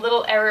some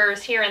little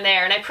errors here and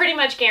there, and I pretty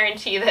much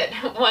guarantee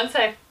that once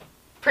I've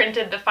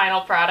printed the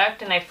final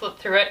product and I flip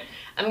through it,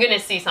 I'm going to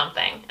see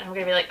something, and I'm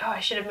going to be like, oh,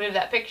 I should have moved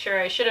that picture,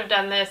 I should have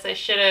done this, I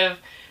should have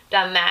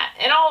done that,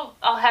 and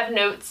I'll have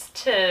notes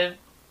to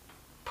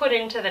put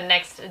into the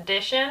next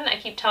edition. I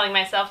keep telling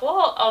myself,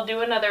 well, I'll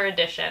do another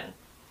edition.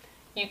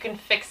 You can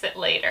fix it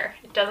later.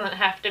 It doesn't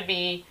have to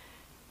be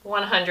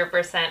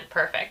 100%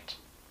 perfect.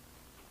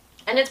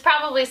 And it's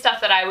probably stuff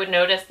that I would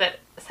notice that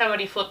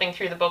somebody flipping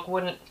through the book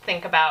wouldn't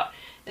think about.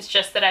 It's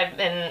just that I've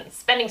been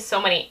spending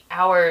so many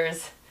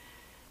hours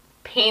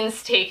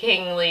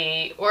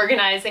painstakingly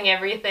organizing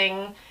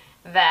everything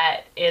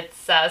that it's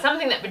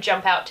something that would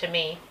jump out to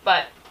me.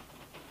 But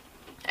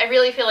I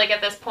really feel like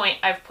at this point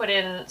I've put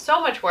in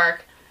so much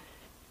work,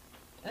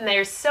 and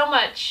there's so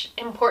much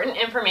important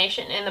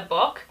information in the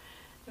book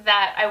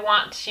that I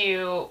want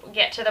to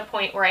get to the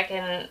point where I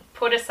can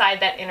put aside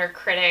that inner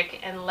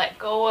critic and let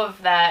go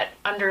of that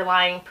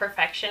underlying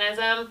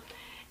perfectionism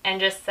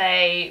and just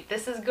say,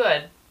 this is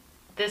good,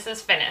 this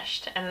is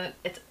finished, and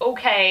it's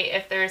okay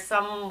if there's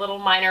some little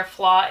minor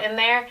flaw in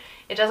there.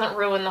 It doesn't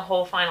ruin the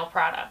whole final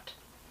product.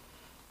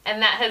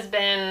 And that has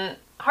been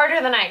harder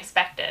than I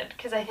expected,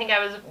 because I think I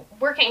was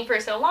working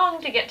for so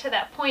long to get to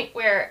that point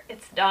where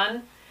it's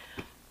done.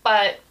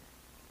 But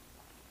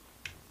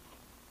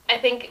I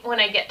think when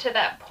I get to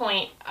that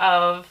point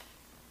of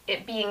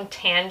it being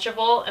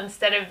tangible,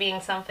 instead of being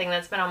something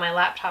that's been on my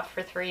laptop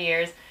for 3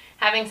 years,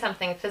 having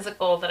something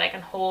physical that I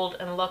can hold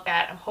and look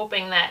at, I'm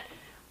hoping that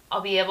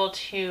I'll be able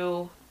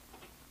to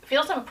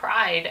feel some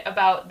pride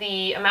about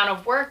the amount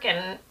of work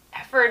and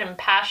effort and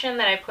passion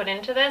that I put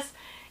into this,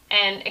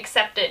 and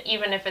accept it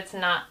even if it's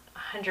not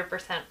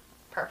 100%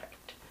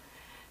 perfect.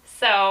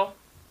 So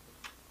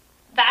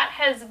that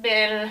has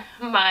been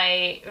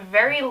my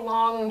very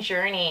long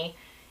journey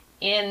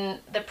in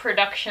the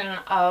production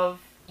of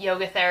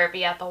Yoga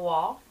Therapy at the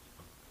Wall.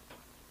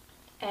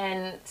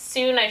 And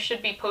soon I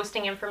should be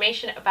posting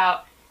information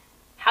about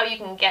how you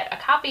can get a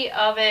copy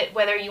of it,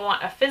 whether you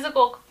want a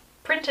physical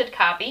printed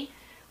copy,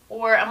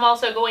 or I'm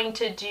also going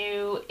to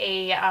do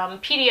a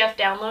PDF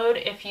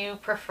download if you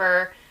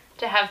prefer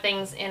to have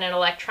things in an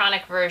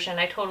electronic version.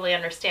 I totally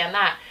understand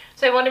that.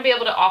 So I want to be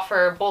able to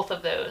offer both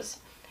of those.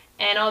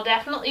 And I'll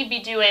definitely be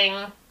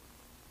doing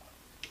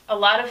a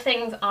lot of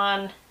things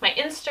on my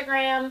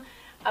Instagram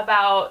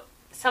about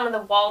some of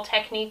the wall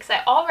techniques.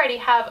 I already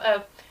have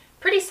a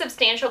pretty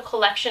substantial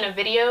collection of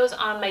videos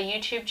on my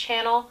YouTube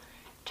channel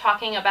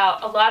talking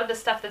about a lot of the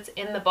stuff that's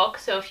in the book.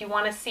 So if you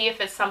want to see if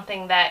it's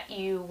something that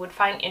you would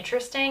find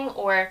interesting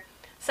or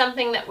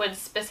something that would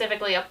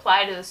specifically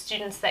apply to the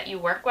students that you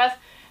work with,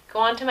 go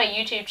onto my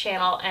YouTube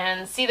channel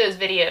and see those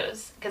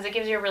videos, because it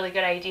gives you a really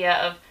good idea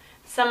of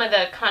some of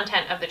the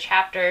content of the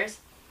chapters.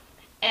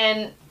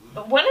 And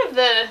one of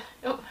the,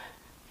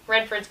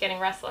 Redford's getting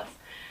restless.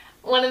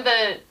 One of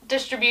the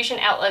distribution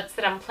outlets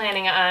that I'm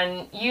planning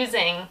on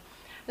using, I'm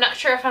not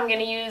sure if I'm going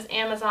to use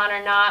Amazon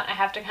or not. I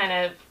have to kind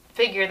of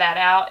figure that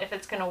out if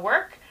it's going to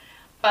work.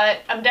 But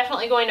I'm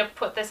definitely going to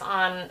put this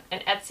on an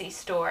Etsy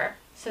store.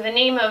 So the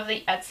name of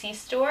the Etsy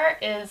store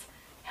is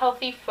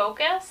Healthy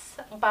Focus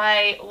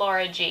by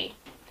Laura G.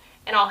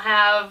 And I'll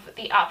have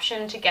the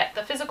option to get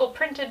the physical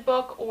printed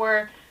book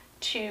or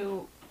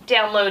to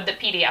download the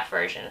PDF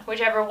version,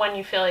 whichever one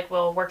you feel like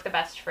will work the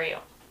best for you.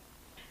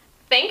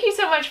 Thank you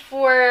so much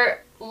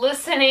for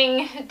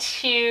listening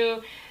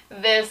to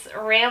this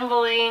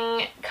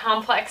rambling,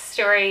 complex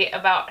story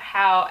about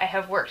how I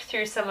have worked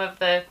through some of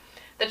the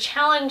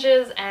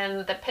challenges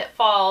and the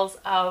pitfalls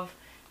of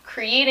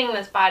creating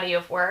this body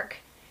of work.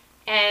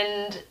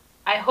 And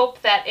I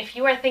hope that if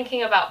you are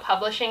thinking about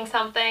publishing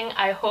something,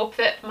 I hope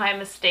that my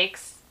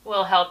mistakes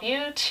will help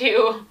you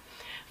to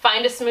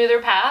find a smoother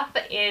path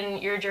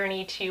in your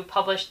journey to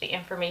publish the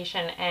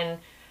information and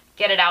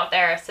get it out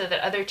there so that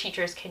other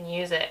teachers can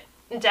use it.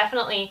 And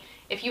definitely,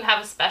 if you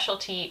have a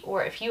specialty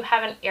or if you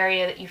have an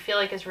area that you feel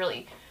like is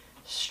really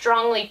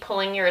strongly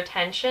pulling your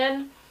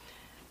attention,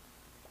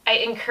 I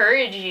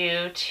encourage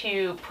you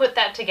to put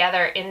that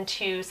together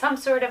into some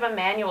sort of a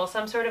manual,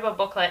 some sort of a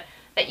booklet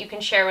that you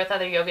can share with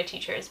other yoga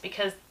teachers,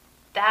 because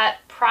that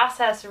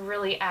process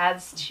really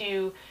adds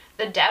to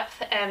the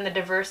depth and the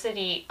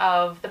diversity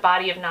of the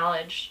body of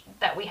knowledge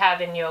that we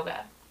have in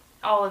yoga.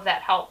 All of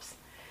that helps.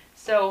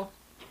 So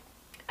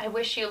I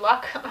wish you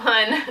luck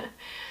on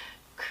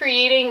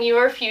creating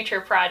your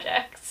future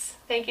projects.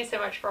 Thank you so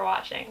much for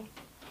watching.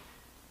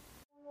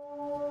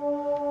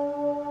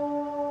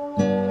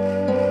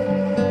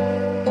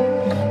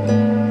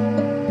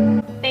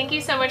 Thank you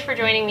so much for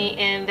joining me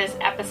in this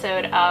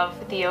episode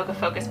of the Yoga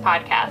Focus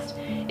podcast.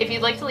 If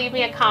you'd like to leave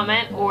me a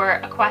comment or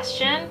a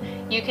question,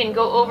 you can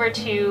go over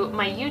to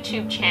my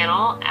YouTube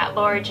channel at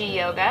Laura G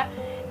Yoga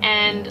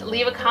and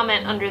leave a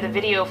comment under the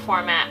video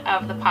format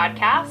of the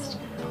podcast.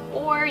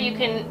 Or you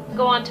can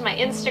go onto my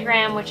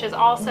Instagram, which is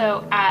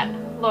also at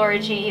Laura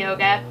G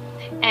Yoga,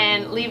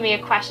 and leave me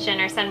a question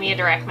or send me a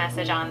direct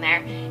message on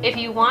there. If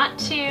you want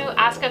to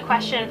ask a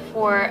question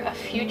for a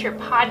future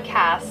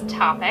podcast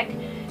topic,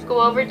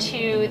 go over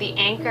to the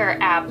Anchor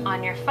app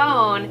on your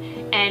phone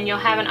and you'll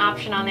have an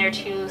option on there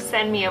to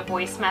send me a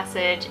voice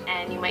message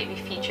and you might be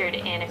featured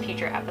in a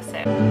future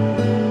episode.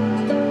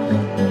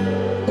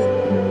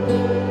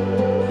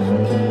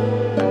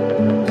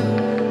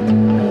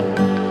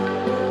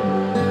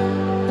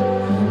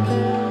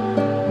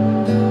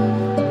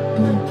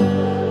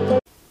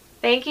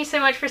 Thank you so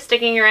much for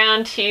sticking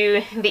around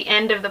to the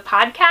end of the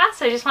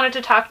podcast. I just wanted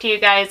to talk to you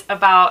guys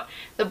about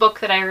the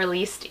book that I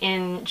released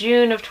in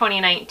June of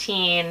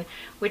 2019,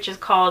 which is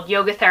called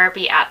Yoga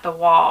Therapy at the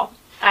Wall.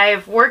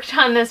 I've worked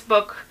on this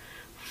book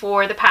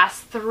for the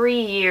past 3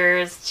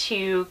 years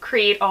to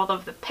create all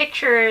of the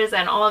pictures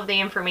and all of the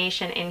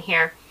information in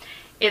here.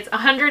 It's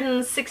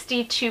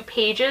 162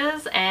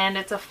 pages and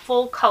it's a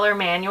full color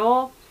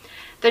manual.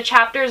 The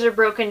chapters are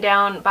broken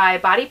down by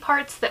body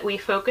parts that we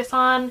focus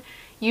on,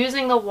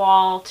 using the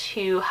wall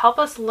to help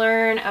us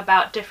learn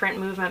about different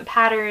movement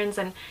patterns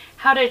and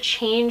how to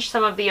change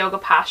some of the yoga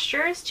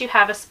postures to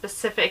have a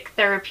specific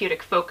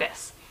therapeutic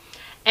focus.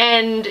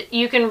 And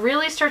you can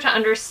really start to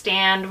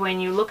understand when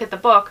you look at the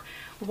book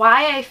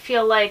why I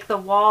feel like the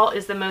wall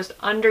is the most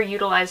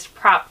underutilized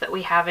prop that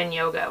we have in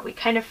yoga. We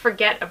kind of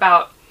forget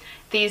about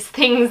these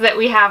things that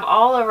we have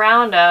all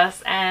around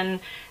us and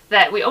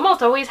that we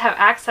almost always have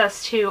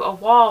access to a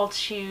wall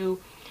to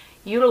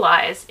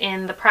utilize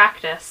in the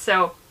practice.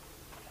 So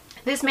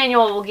this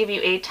manual will give you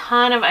a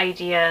ton of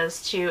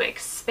ideas to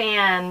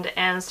expand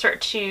and start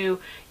to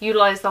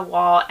utilize the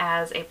wall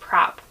as a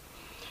prop.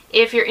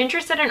 If you're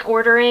interested in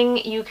ordering,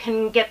 you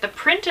can get the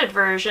printed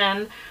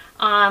version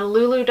on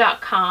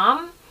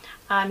lulu.com.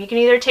 You can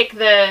either take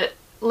the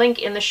link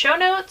in the show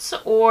notes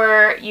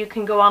or you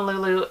can go on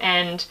Lulu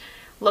and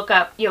look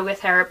up Yoga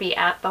Therapy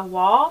at the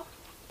Wall.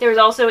 There's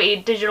also a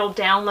digital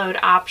download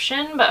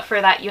option, but for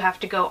that you have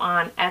to go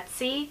on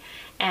Etsy.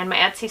 And my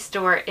Etsy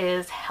store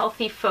is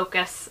Healthy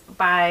Focus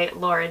by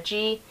Laura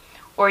G.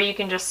 Or you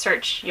can just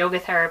search Yoga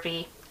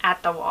Therapy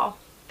at the Wall.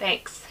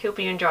 Thanks. Hope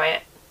you enjoy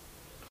it.